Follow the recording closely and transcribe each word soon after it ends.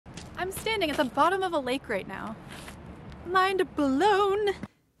I'm standing at the bottom of a lake right now. Mind blown!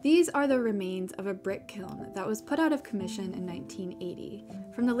 These are the remains of a brick kiln that was put out of commission in 1980.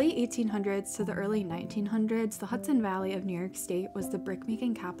 From the late 1800s to the early 1900s, the Hudson Valley of New York State was the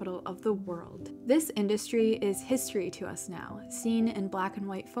brickmaking capital of the world. This industry is history to us now, seen in black and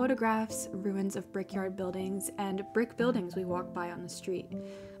white photographs, ruins of brickyard buildings, and brick buildings we walk by on the street.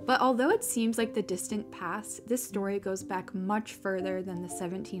 But although it seems like the distant past, this story goes back much further than the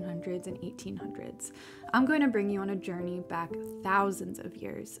 1700s and 1800s. I'm going to bring you on a journey back thousands of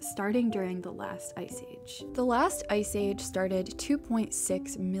years, starting during the last ice age. The last ice age started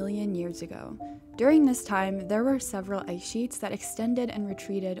 2.6 million years ago. During this time, there were several ice sheets that extended and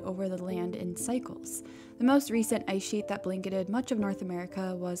retreated over the land in cycles. The most recent ice sheet that blanketed much of North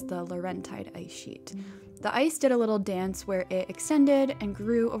America was the Laurentide ice sheet. The ice did a little dance where it extended and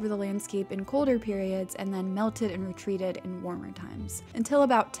grew over the landscape in colder periods and then melted and retreated in warmer times. Until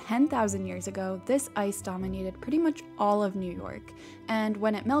about 10,000 years ago, this ice dominated pretty much all of New York, and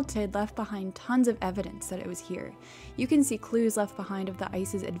when it melted, left behind tons of evidence that it was here. You can see clues left behind of the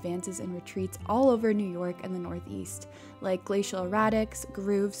ice's advances and retreats all over New York and the Northeast, like glacial erratics,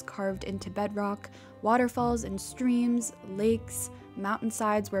 grooves carved into bedrock, waterfalls and streams, lakes,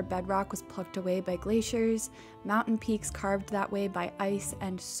 mountainsides where bedrock was plucked away by glaciers, mountain peaks carved that way by ice,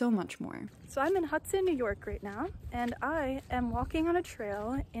 and so much more. So I'm in Hudson, New York right now, and I am walking on a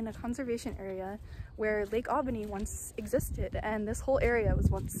trail in a conservation area where Lake Albany once existed, and this whole area was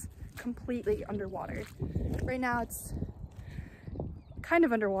once completely underwater. Right now it's kind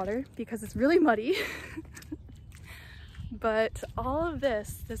of underwater because it's really muddy. But all of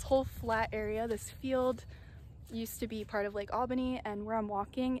this whole flat area, this field, used to be part of Lake Albany, and where I'm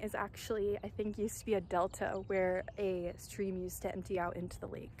walking is actually, I think, used to be a delta where a stream used to empty out into the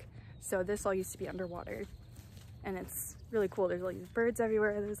lake. So this all used to be underwater, and it's really cool. There's all these birds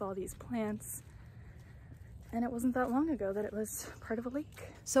everywhere, there's all these plants, and it wasn't that long ago that it was part of a lake.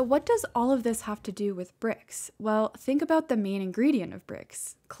 So what does all of this have to do with bricks? Well, think about the main ingredient of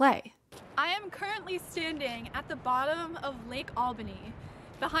bricks: clay. I am currently standing at the bottom of Lake Albany.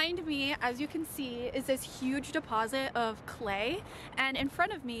 Behind me, as you can see, is this huge deposit of clay, and in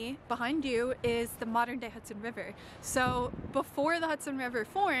front of me, behind you, is the modern day Hudson River. So before the Hudson River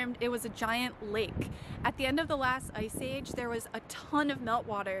formed, it was a giant lake. At the end of the last ice age, there was a ton of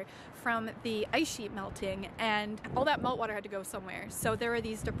meltwater from the ice sheet melting, and all that meltwater had to go somewhere. So there were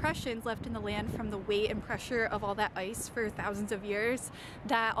these depressions left in the land from the weight and pressure of all that ice for thousands of years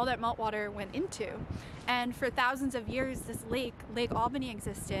that all that meltwater went into. And for thousands of years, this lake, Lake Albany,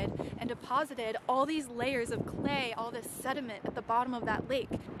 existed and deposited all these layers of clay, all this sediment at the bottom of that lake.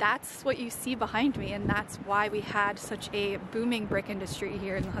 That's what you see behind me, and that's why we had such a booming brick industry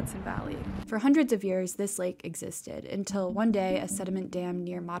here in the Hudson Valley. For hundreds of years, this lake existed until one day a sediment dam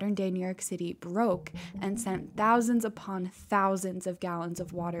near modern-day New York City broke and sent thousands upon thousands of gallons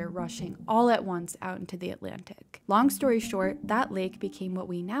of water rushing all at once out into the Atlantic. Long story short, that lake became what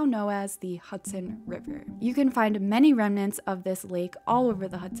we now know as the Hudson River. You can find many remnants of this lake all over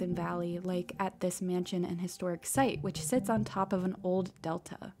the Hudson Valley, like at this mansion and historic site, which sits on top of an old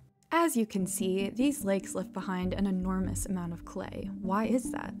delta. As you can see, these lakes left behind an enormous amount of clay. Why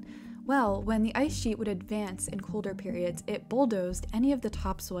is that? Well, when the ice sheet would advance in colder periods, it bulldozed any of the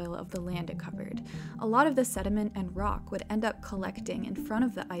topsoil of the land it covered. A lot of the sediment and rock would end up collecting in front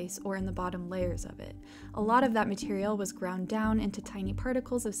of the ice or in the bottom layers of it. A lot of that material was ground down into tiny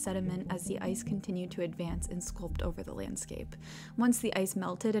particles of sediment as the ice continued to advance and sculpt over the landscape. Once the ice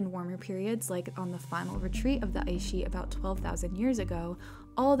melted in warmer periods, like on the final retreat of the ice sheet about 12,000 years ago,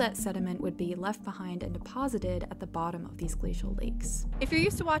 all that sediment would be left behind and deposited at the bottom of these glacial lakes. If you're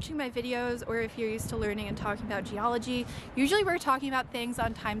used to watching my videos, or if you're used to learning and talking about geology, usually we're talking about things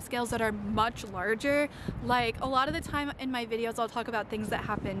on timescales that are much larger. Like, a lot of the time in my videos I'll talk about things that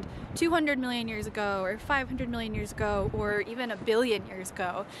happened 200 million years ago, or 500 million years ago, or even a billion years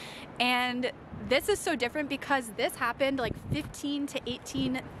ago. And this is so different because this happened like 15 to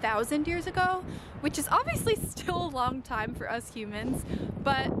 18,000 years ago, which is obviously still a long time for us humans,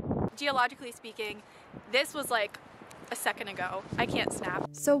 but geologically speaking, this was like a second ago. I can't snap.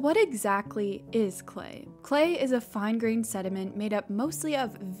 So what exactly is clay? Clay is a fine-grained sediment made up mostly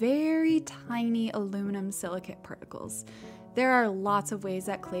of very tiny aluminum silicate particles. There are lots of ways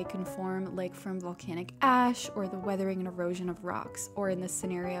that clay can form, like from volcanic ash, or the weathering and erosion of rocks, or in this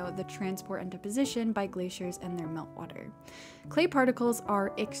scenario, the transport and deposition by glaciers and their meltwater. Clay particles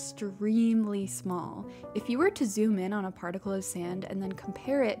are extremely small. If you were to zoom in on a particle of sand and then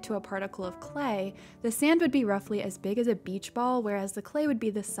compare it to a particle of clay, the sand would be roughly as big as a beach ball, whereas the clay would be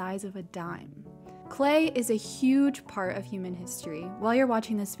the size of a dime. Clay is a huge part of human history. While you're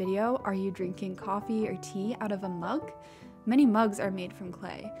watching this video, are you drinking coffee or tea out of a mug? Many mugs are made from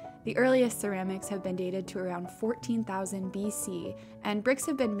clay. The earliest ceramics have been dated to around 14,000 BC, and bricks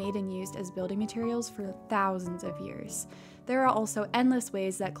have been made and used as building materials for thousands of years. There are also endless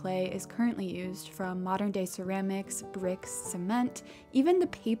ways that clay is currently used, from modern-day ceramics, bricks, cement, even the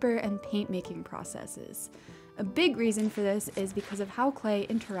paper and paint making processes. A big reason for this is because of how clay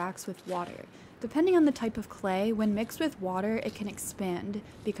interacts with water. Depending on the type of clay, when mixed with water, it can expand,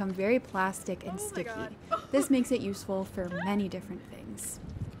 become very plastic and sticky. This makes it useful for many different things.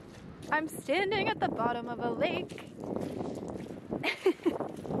 I'm standing at the bottom of a lake.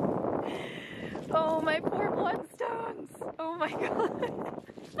 Oh, my poor bloodstones. Oh my god.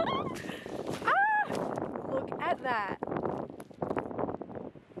 Ah! Look at that.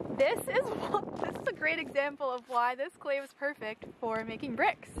 This is a great example of why this clay was perfect for making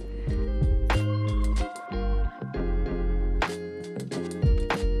bricks.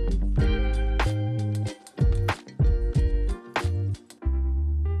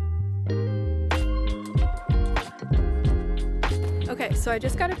 Okay, so I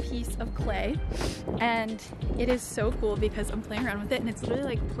just got a piece of clay, and it is so cool because I'm playing around with it and it's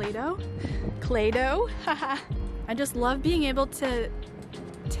literally like Play-Doh. Play-Doh, haha. I just love being able to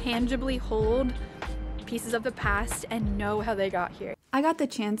tangibly hold pieces of the past and know how they got here. I got the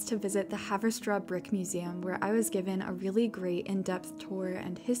chance to visit the Haverstraw Brick Museum, where I was given a really great in-depth tour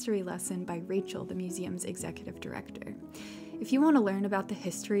and history lesson by Rachel, the museum's executive director. If you want to learn about the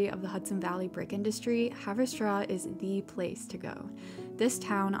history of the Hudson Valley brick industry, Haverstraw is the place to go. This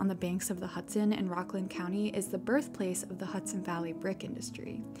town on the banks of the Hudson in Rockland County is the birthplace of the Hudson Valley brick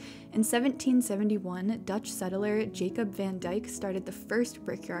industry. In 1771, Dutch settler Jacob van Dyck started the first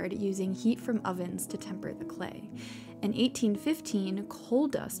brickyard using heat from ovens to temper the clay. In 1815, coal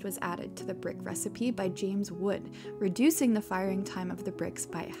dust was added to the brick recipe by James Wood, reducing the firing time of the bricks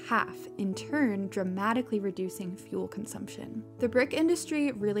by half, in turn dramatically reducing fuel consumption. The brick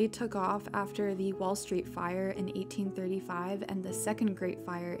industry really took off after the Wall Street Fire in 1835 and the Second Great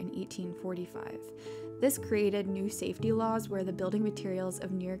Fire in 1845. This created new safety laws where the building materials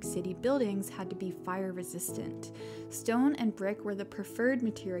of New York City buildings had to be fire resistant. Stone and brick were the preferred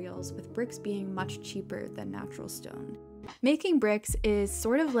materials, with bricks being much cheaper than natural stone. Making bricks is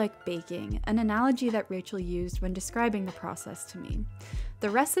sort of like baking, an analogy that Rachel used when describing the process to me.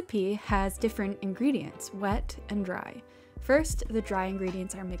 The recipe has different ingredients, wet and dry. First, the dry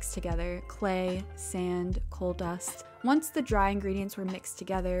ingredients are mixed together: clay, sand, coal dust. Once the dry ingredients were mixed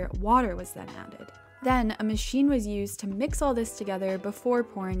together, water was then added. Then, a machine was used to mix all this together before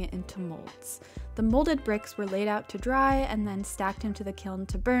pouring it into molds. The molded bricks were laid out to dry and then stacked into the kiln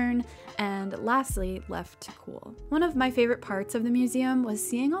to burn, and lastly, left to cool. One of my favorite parts of the museum was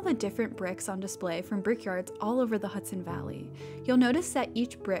seeing all the different bricks on display from brickyards all over the Hudson Valley. You'll notice that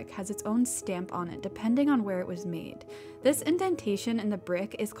each brick has its own stamp on it depending on where it was made. This indentation in the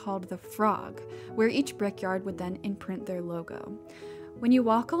brick is called the frog, where each brickyard would then imprint their logo. When you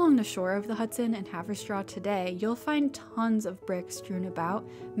walk along the shore of the Hudson in Haverstraw today, you'll find tons of bricks strewn about,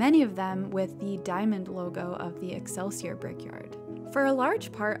 many of them with the diamond logo of the Excelsior Brickyard. For a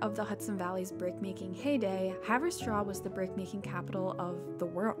large part of the Hudson Valley's brick-making heyday, Haverstraw was the brick-making capital of the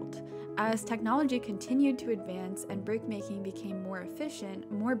world. As technology continued to advance and brick-making became more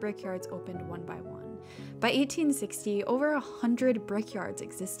efficient, more brickyards opened one by one. By 1860, over 100 brickyards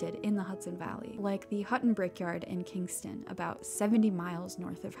existed in the Hudson Valley, like the Hutton Brickyard in Kingston, about 70 miles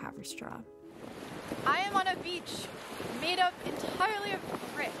north of Haverstraw. I am on a beach made up entirely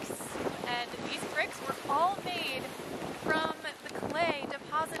of bricks, and these bricks were all made from the clay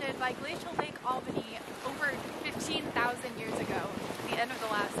deposited by glacial Lake Albany over 15,000 years ago, the end of the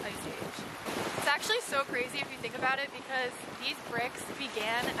last ice age. It's actually so crazy if you think about it, because these bricks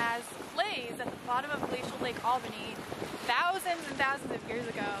began as clays at the bottom of glacial Lake Albany thousands and thousands of years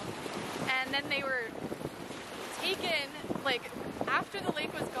ago, and then they were taken, like, after the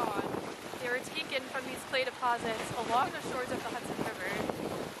lake was gone, they were taken from these clay deposits along the shores of the Hudson River,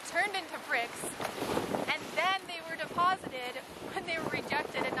 turned into bricks, and then they were deposited, when they were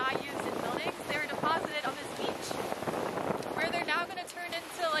rejected and not used in buildings, they were deposited on this beach, where they're now going to turn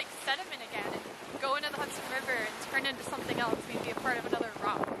into like sediment again and go into the Hudson River and turn into something else, maybe a part of another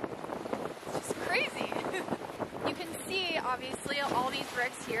rock. It's just crazy. You can see, obviously, all these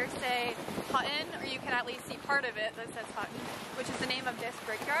bricks here say Hutton, or you can at least see part of it that says Hutton, which is the name of this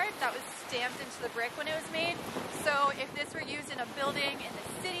brickyard that was stamped into the brick when it was made. So if this were used in a building in the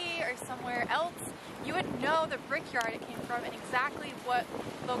city or somewhere else, you would know the brickyard it came from and exactly what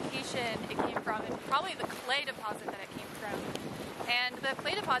location it came from, and probably the clay deposit that it came from. And the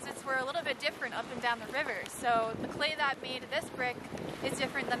clay deposits were a little bit different up and down the river. So the clay that made this brick is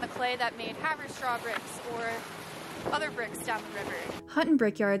different than the clay that made Haverstraw bricks or other bricks down the river. Hutton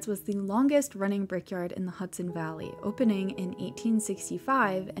Brickyards was the longest running brickyard in the Hudson Valley, opening in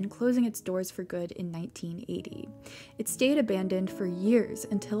 1865 and closing its doors for good in 1980. It stayed abandoned for years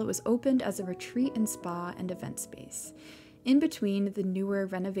until it was opened as a retreat and spa and event space. In between the newer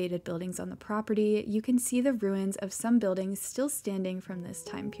renovated buildings on the property, you can see the ruins of some buildings still standing from this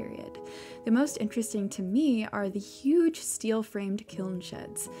time period. The most interesting to me are the huge steel-framed kiln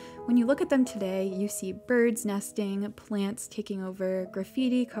sheds. When you look at them today, you see birds nesting, plants taking over,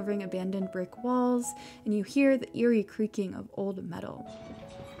 graffiti covering abandoned brick walls, and you hear the eerie creaking of old metal.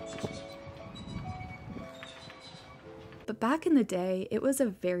 But back in the day, it was a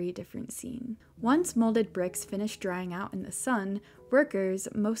very different scene. Once molded bricks finished drying out in the sun, workers,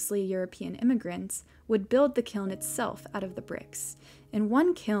 mostly European immigrants, would build the kiln itself out of the bricks. In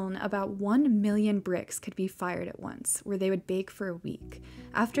one kiln, about 1 million bricks could be fired at once, where they would bake for a week.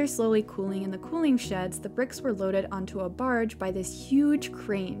 After slowly cooling in the cooling sheds, the bricks were loaded onto a barge by this huge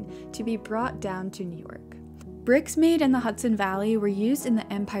crane to be brought down to New York. Bricks made in the Hudson Valley were used in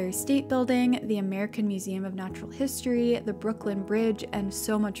the Empire State Building, the American Museum of Natural History, the Brooklyn Bridge, and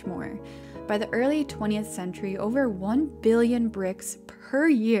so much more. By the early 20th century, over 1 billion bricks per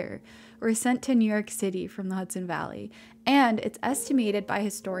year were sent to New York City from the Hudson Valley, and it's estimated by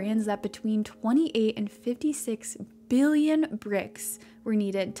historians that between 28 and 56 billion bricks were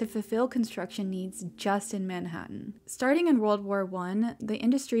needed to fulfill construction needs just in Manhattan. Starting in World War I, the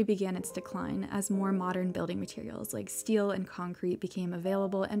industry began its decline as more modern building materials like steel and concrete became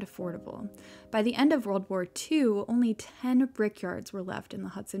available and affordable. By the end of World War II, only 10 brickyards were left in the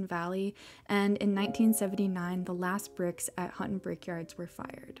Hudson Valley, and in 1979, the last bricks at Hutton Brickyards were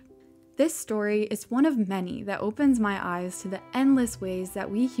fired. This story is one of many that opens my eyes to the endless ways that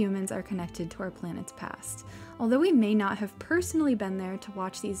we humans are connected to our planet's past. Although we may not have personally been there to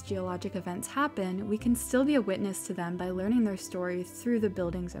watch these geologic events happen, we can still be a witness to them by learning their story through the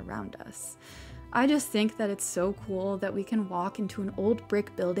buildings around us. I just think that it's so cool that we can walk into an old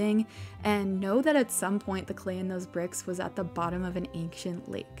brick building and know that at some point the clay in those bricks was at the bottom of an ancient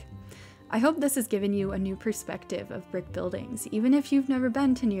lake. I hope this has given you a new perspective of brick buildings, even if you've never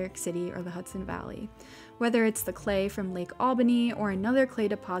been to New York City or the Hudson Valley. Whether it's the clay from Lake Albany or another clay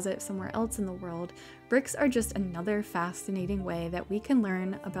deposit somewhere else in the world, bricks are just another fascinating way that we can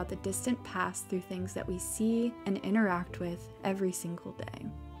learn about the distant past through things that we see and interact with every single day.